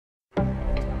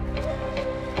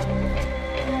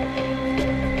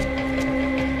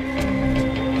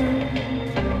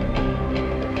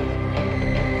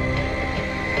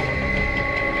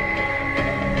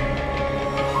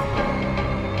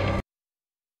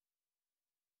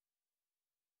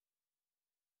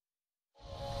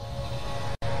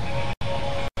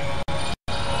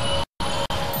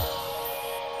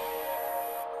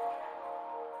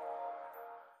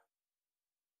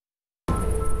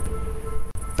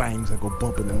things that go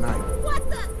bump in the night. What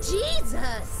the?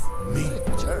 Jesus! Me?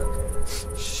 Jerk.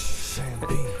 Sam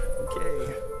B.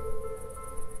 Okay.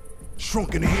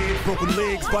 Shrunken head, broken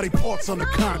legs, body parts on the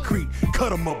concrete.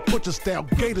 Cut 'em up, butcher style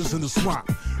gators in the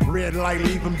swamp. Red light,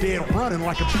 leave 'em dead running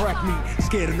like a track meet.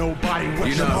 Scared of nobody.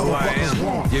 You know who I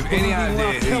am. Give any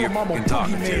idea who you've been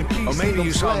talking to. Or maybe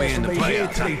you saw me in the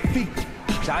playoffs.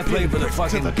 I played for the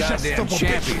fucking goddamn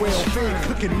champions.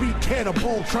 Cooking meat,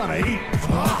 cannibal trying to eat.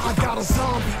 I got a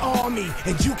zombie army,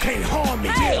 and you can't harm me.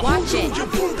 Hey, Yeah, watch it. You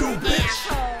voodoo,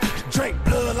 bitch. Drink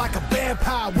blood like a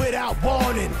vampire without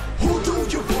warning. Who do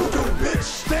you voodoo, bitch?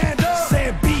 Stand up.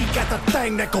 Sam B got the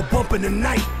thing that go bump in the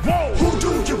night. Whoa. Who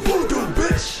do you voodoo,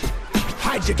 bitch?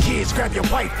 Hide your kids, grab your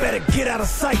wife, better get out of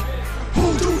sight.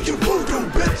 Who do you voodoo,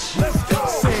 bitch? Let's go.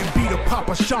 Sam B to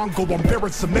Papa Shango, I'm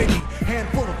buried some maybe.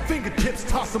 Handful of fingertips,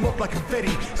 toss them up like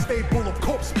confetti. Stay full of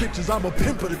corpse bitches, I'm a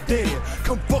pimp of the dead.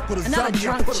 Come fuck with a Another zombie, I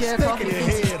drunk put a jerk stick off in your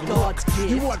against head. God's Look, gift.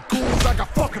 you want ghouls, I got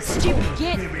fucking Stupid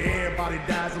git. Maybe everybody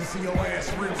dies, I'm see your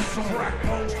ass real soon. Crack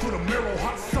pose to the mirror,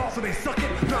 hot sauce, and they suck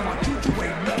it. Now my juju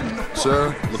ain't nothing to fuck.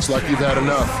 Sir, looks like you've had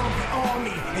enough.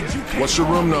 What's your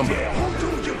room number?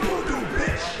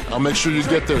 I'll make sure you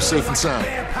get there safe and sound.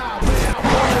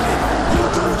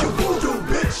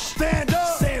 Stand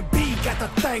up. Sam B got the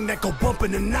thing that go bump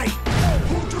in the night.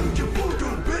 Who do you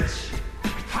voodoo, bitch?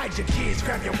 Hide your kids,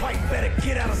 grab your wife, better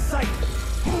get out of sight.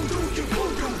 Who do you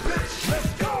voodoo, bitch?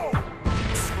 Let's go.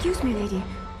 Excuse me, lady.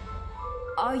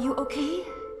 Are you okay?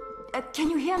 Can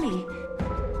you hear me?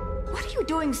 What are you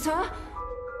doing, sir?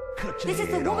 This is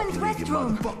the woman's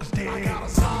restroom. I got a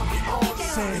zombie on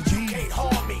Sam B can't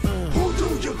harm me. Who do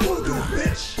you voodoo,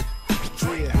 bitch?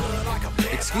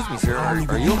 Excuse me, sir. Are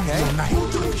you okay?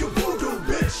 Who do you voodoo,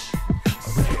 bitch?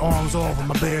 I rip your arms off with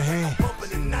my bare hand.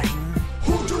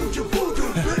 Who do you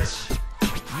voodoo, bitch?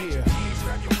 Yeah.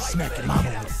 Smack your mama.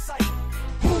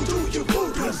 Who do you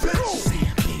voodoo, bitch?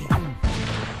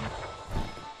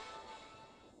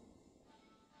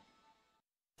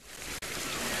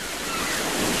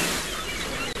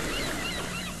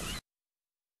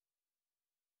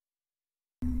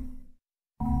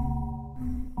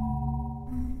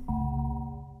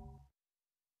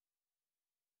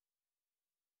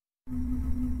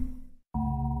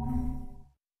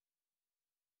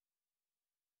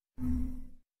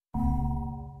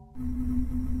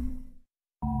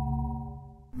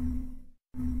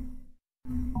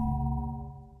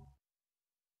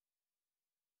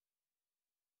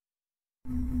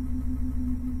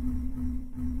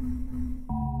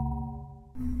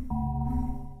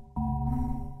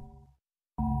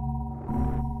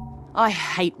 I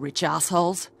hate rich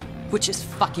assholes, which is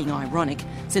fucking ironic,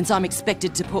 since I'm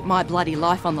expected to put my bloody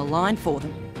life on the line for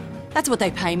them. That's what they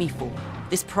pay me for,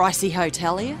 this pricey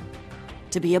hotel here.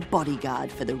 To be a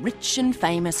bodyguard for the rich and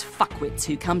famous fuckwits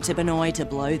who come to Benoi to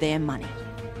blow their money.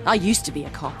 I used to be a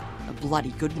cop, a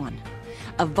bloody good one.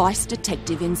 A vice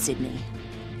detective in Sydney.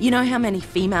 You know how many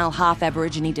female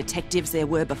half-Aborigine detectives there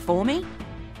were before me?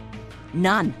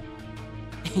 None.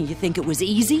 You think it was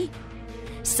easy?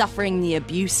 Suffering the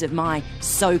abuse of my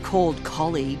so-called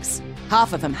colleagues.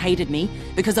 Half of them hated me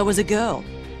because I was a girl,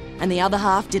 and the other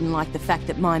half didn't like the fact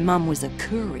that my mum was a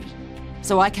Koori.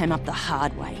 So I came up the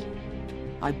hard way.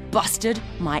 I busted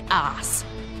my ass.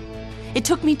 It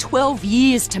took me 12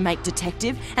 years to make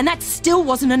detective, and that still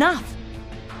wasn't enough.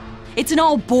 It's an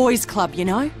old boys' club, you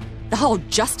know? The whole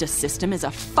justice system is a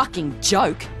fucking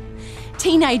joke.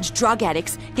 Teenage drug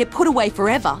addicts get put away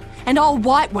forever, and old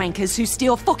white wankers who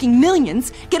steal fucking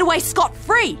millions get away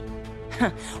scot-free.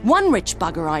 One rich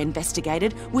bugger I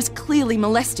investigated was clearly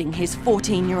molesting his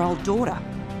 14-year-old daughter.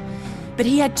 But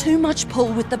he had too much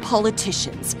pull with the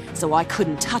politicians, so I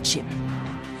couldn't touch him.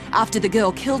 After the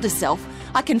girl killed herself,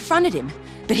 I confronted him,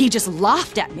 but he just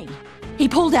laughed at me. He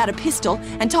pulled out a pistol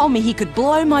and told me he could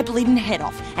blow my bleeding head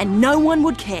off and no one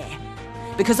would care.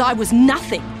 Because I was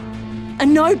nothing. A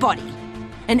nobody.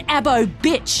 An abo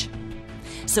bitch.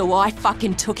 So I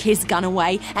fucking took his gun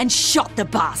away and shot the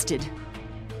bastard.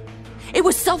 It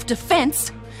was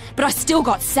self-defense, but I still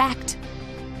got sacked.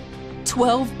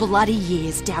 12 bloody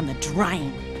years down the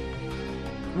drain.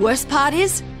 Worst part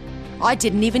is, I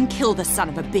didn't even kill the son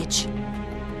of a bitch.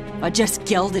 I just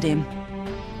gelded him.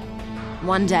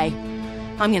 One day,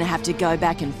 I'm gonna have to go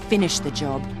back and finish the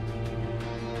job.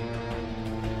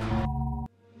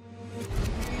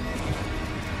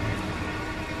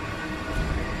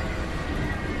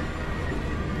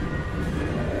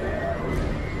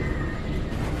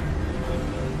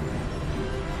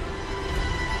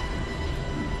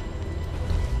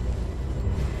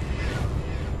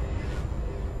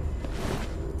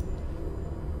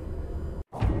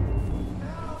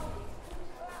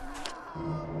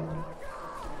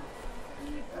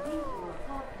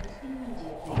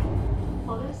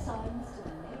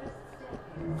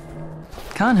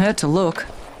 Can't hurt to look.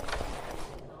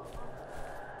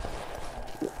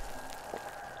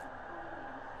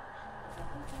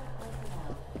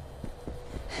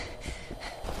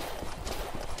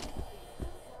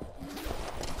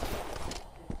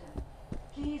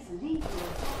 Please leave your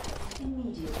apartment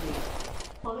immediately.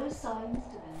 Follow signs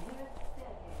to the nearest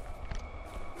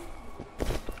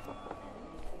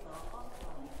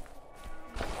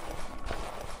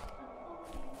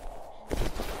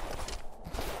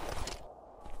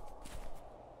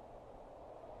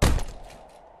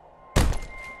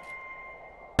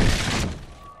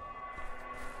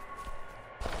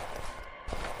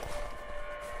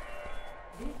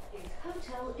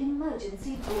Hotel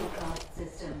emergency broadcast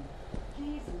system.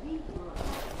 Please leave your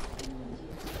apartment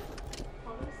immediately.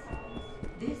 Follow signs.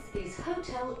 This is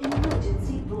Hotel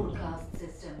emergency broadcast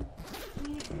system.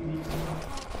 Please leave your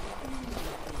apartment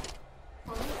immediately.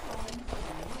 Follow signs to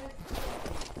the nearest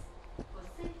staircase. For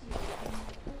safety reasons,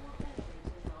 all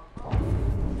elevators are off.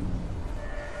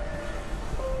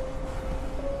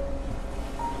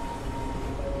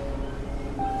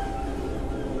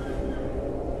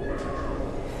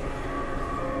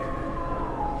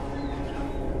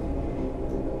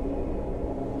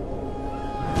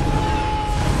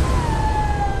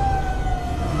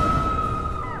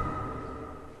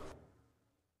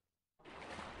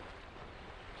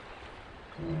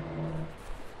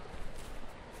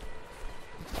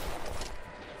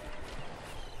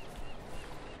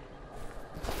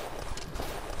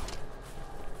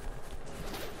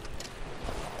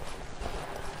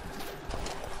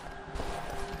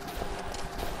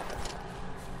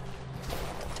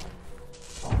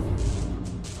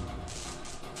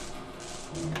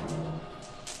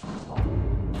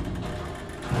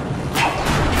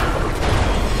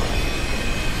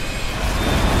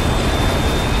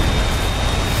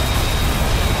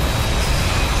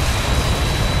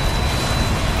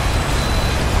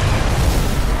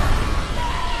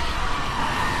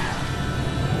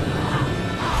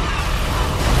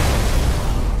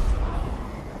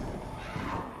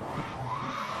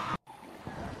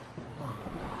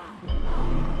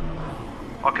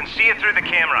 I can see you through the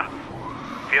camera.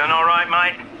 Feeling all right,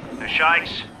 mate? No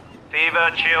shakes?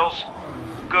 Fever? Chills?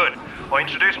 Good. I'll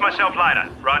introduce myself later.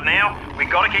 Right now, we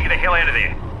gotta get you the hell out of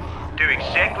there. Do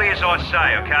exactly as I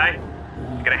say, okay?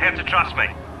 You're gonna have to trust me.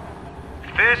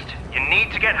 First, you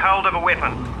need to get hold of a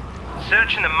weapon.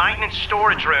 Search in the maintenance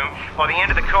storage room by the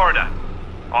end of the corridor.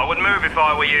 I would move if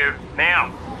I were you.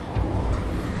 Now.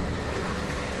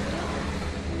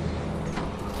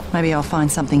 Maybe I'll find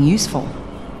something useful.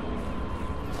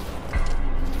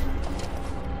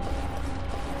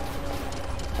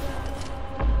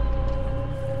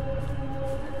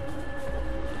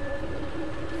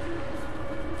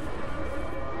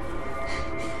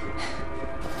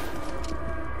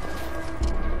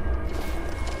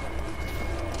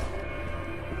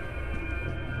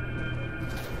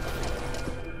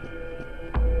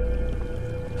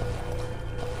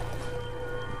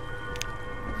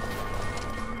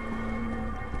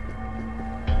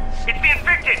 It's the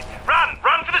infected! Run!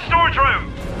 Run for the storage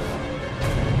room!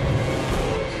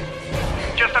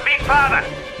 Just a bit farther!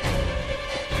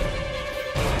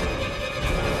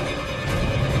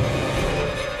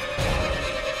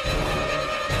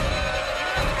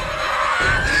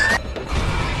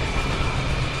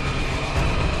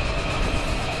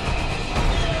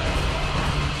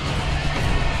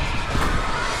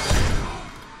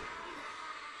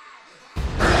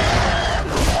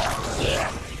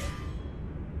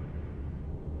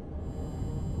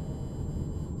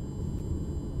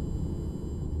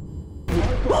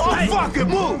 Oh, fucking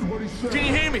move! Can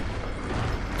you hear me?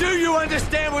 Do you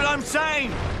understand what I'm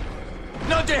saying?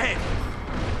 Nod your head!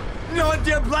 Nod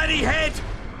your bloody head!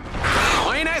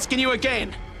 I ain't asking you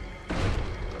again!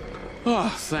 Oh,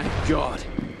 thank God.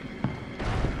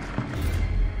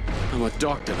 I'm a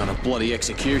doctor, not a bloody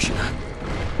executioner.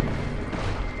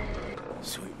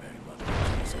 Sweet Mary, Mother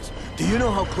of Jesus. Do you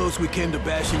know how close we came to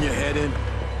bashing your head in?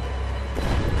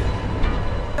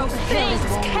 Those things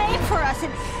came for us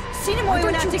and Sinamoi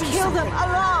went out to kill them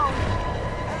alone.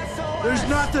 There's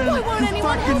nothing Why won't you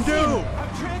anyone fucking help do!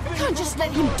 him? You can't just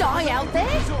let him die out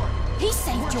there. He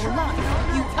saved your life.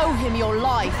 You owe him your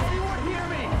life.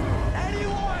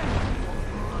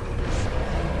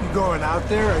 You going out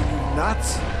there? Are you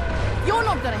nuts? You're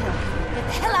not gonna help him. Get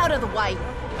the hell out of the way.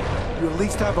 You at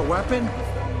least have a weapon?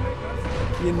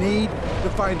 You need to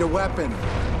find a weapon.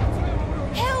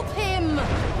 Help him!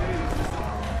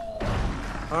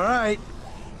 All right.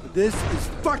 This is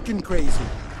fucking crazy.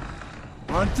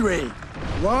 On 3.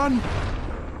 1,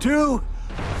 2,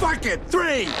 fuck it,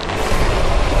 3!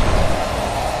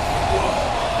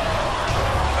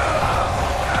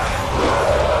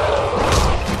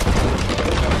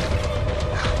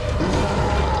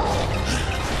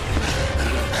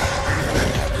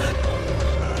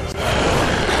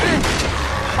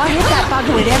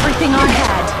 with everything I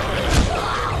had.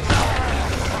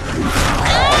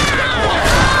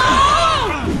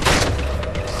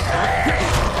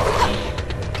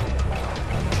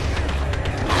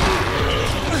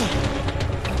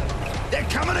 They're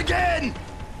coming again!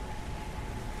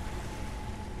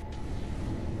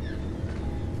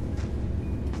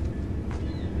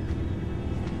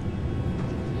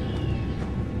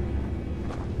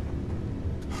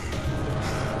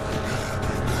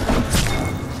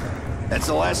 That's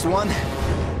the last one?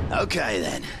 Okay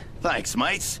then. Thanks,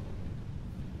 mates.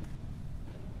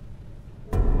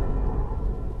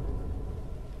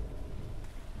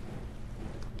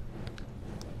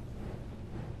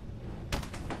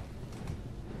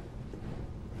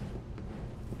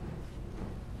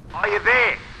 Are you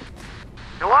there?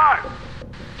 Hello?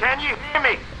 Can you hear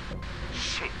me?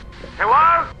 Shit.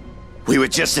 Hello? We were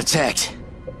just attacked.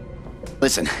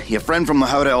 Listen, your friend from the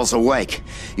hotel's awake.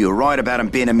 You were right about him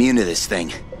being immune to this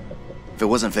thing. If it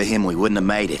wasn't for him, we wouldn't have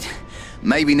made it.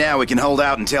 Maybe now we can hold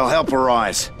out until help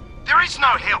arrives. There is no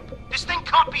help. This thing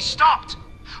can't be stopped.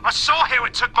 I saw how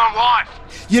it took my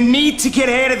wife. You need to get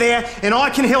out of there, and I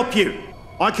can help you.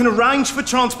 I can arrange for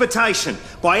transportation,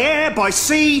 by air, by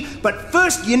sea, but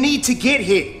first you need to get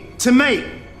here, to me.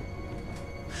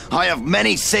 I have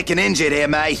many sick and injured here,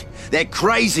 mate. They're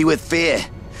crazy with fear.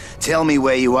 Tell me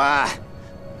where you are.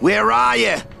 Where are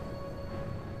you?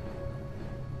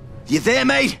 You there,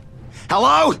 mate?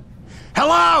 Hello?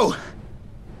 Hello?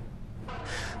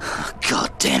 Oh,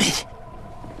 God damn it.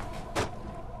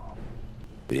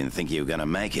 We didn't think you were gonna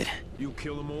make it. You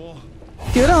kill them all?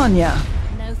 Good on ya.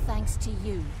 No thanks to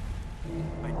you.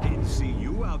 I didn't see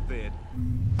you out there.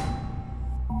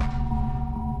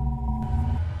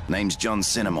 Name's John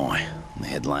Cinemoy. I'm the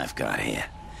head lifeguard here.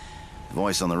 The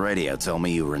voice on the radio told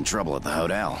me you were in trouble at the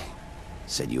hotel.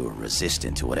 Said you were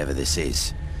resistant to whatever this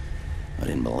is. I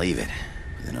didn't believe it,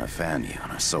 but then I found you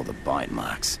and I saw the bite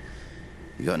marks.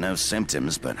 You got no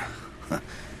symptoms, but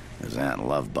those aren't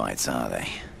love bites, are they?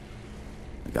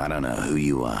 Look, I don't know who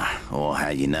you are, or how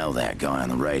you know that guy on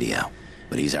the radio,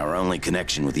 but he's our only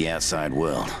connection with the outside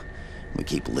world. We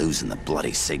keep losing the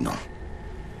bloody signal.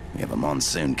 We have a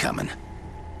monsoon coming.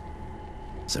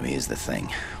 So here's the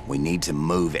thing. We need to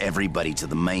move everybody to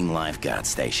the main lifeguard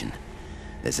station.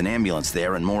 There's an ambulance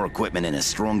there and more equipment and a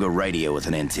stronger radio with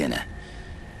an antenna.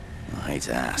 I hate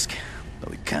to ask, but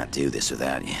we can't do this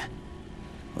without you.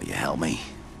 Will you help me?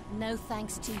 No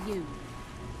thanks to you.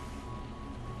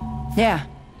 Yeah.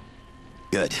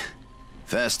 Good.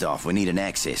 First off, we need an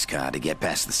access card to get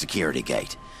past the security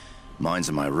gate. Mine's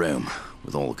in my room.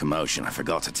 With all the commotion, I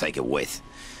forgot to take it with.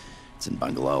 It's in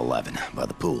Bungalow 11, by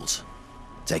the pools.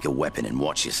 Take a weapon and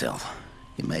watch yourself.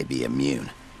 You may be immune.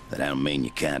 That don't mean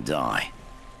you can't die.